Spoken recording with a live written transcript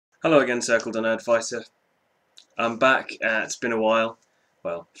Hello again, Circle the Nerd Fighter. I'm back. It's been a while.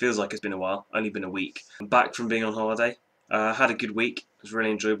 Well, feels like it's been a while. Only been a week. I'm back from being on holiday. Had a good week. It was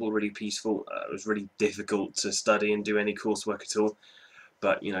really enjoyable, really peaceful. It was really difficult to study and do any coursework at all.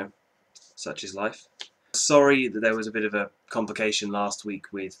 But, you know, such is life. Sorry that there was a bit of a complication last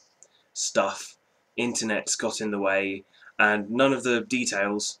week with stuff. Internet's got in the way, and none of the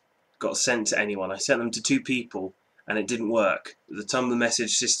details got sent to anyone. I sent them to 2 people, and it didn't work. The Tumblr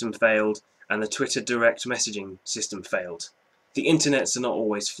message system failed, and the Twitter direct messaging system failed. The internets are not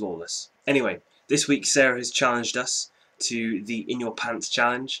always flawless. Anyway, this week Sarah has challenged us to the In Your Pants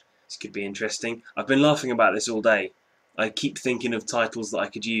challenge. This could be interesting. I've been laughing about this all day. I keep thinking of titles that I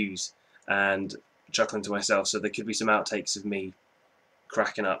could use and chuckling to myself, so there could be some outtakes of me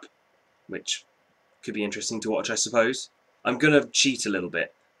cracking up, which could be interesting to watch, I suppose. I'm going to cheat a little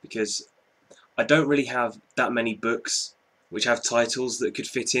bit because I don't really have that many books which have titles that could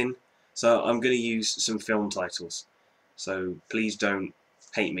fit in, so I'm going to use some film titles. So please don't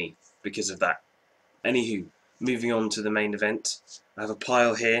hate me because of that. Anywho, moving on to the main event. I have a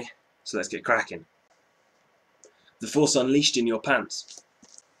pile here, so let's get cracking. The Force Unleashed in Your Pants.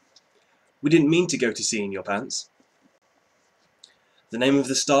 We didn't mean to go to sea in your pants. The Name of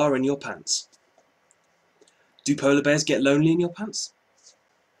the Star in Your Pants. Do polar bears get lonely in your pants?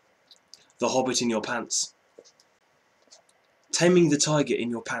 The Hobbit in Your Pants. Taming the Tiger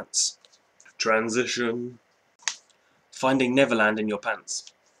in Your Pants. Transition. Finding Neverland in Your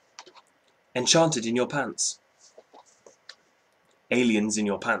Pants. Enchanted in Your Pants. Aliens in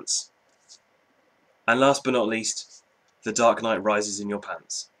Your Pants. And last but not least, The Dark Knight Rises in Your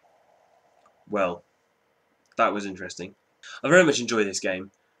Pants. Well, that was interesting. I very much enjoy this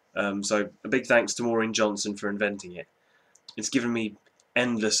game, so a big thanks to Maureen Johnson for inventing it. It's given me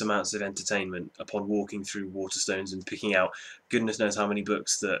endless amounts of entertainment upon walking through Waterstones and picking out goodness knows how many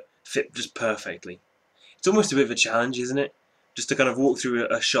books that fit just perfectly. It's almost a bit of a challenge, isn't it? Just to kind of walk through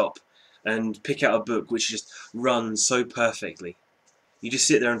a shop and pick out a book which just runs so perfectly. You just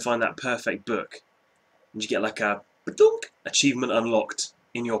sit there and find that perfect book, and you get like a achievement unlocked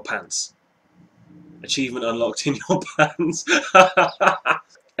in your pants. Achievement unlocked in your pants.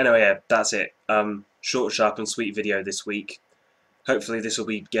 Anyway, yeah, that's it. Short, sharp and sweet video this week. Hopefully this will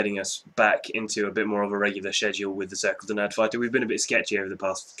be getting us back into a bit more of a regular schedule with the Circle the Nerd Fighter. We've been a bit sketchy over the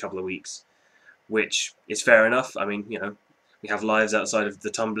past couple of weeks, which is fair enough. I mean, you know, we have lives outside of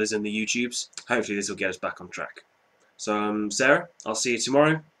the Tumblrs and the YouTubes. Hopefully this will get us back on track. So, Sarah, I'll see you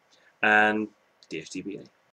tomorrow, and DFTBA.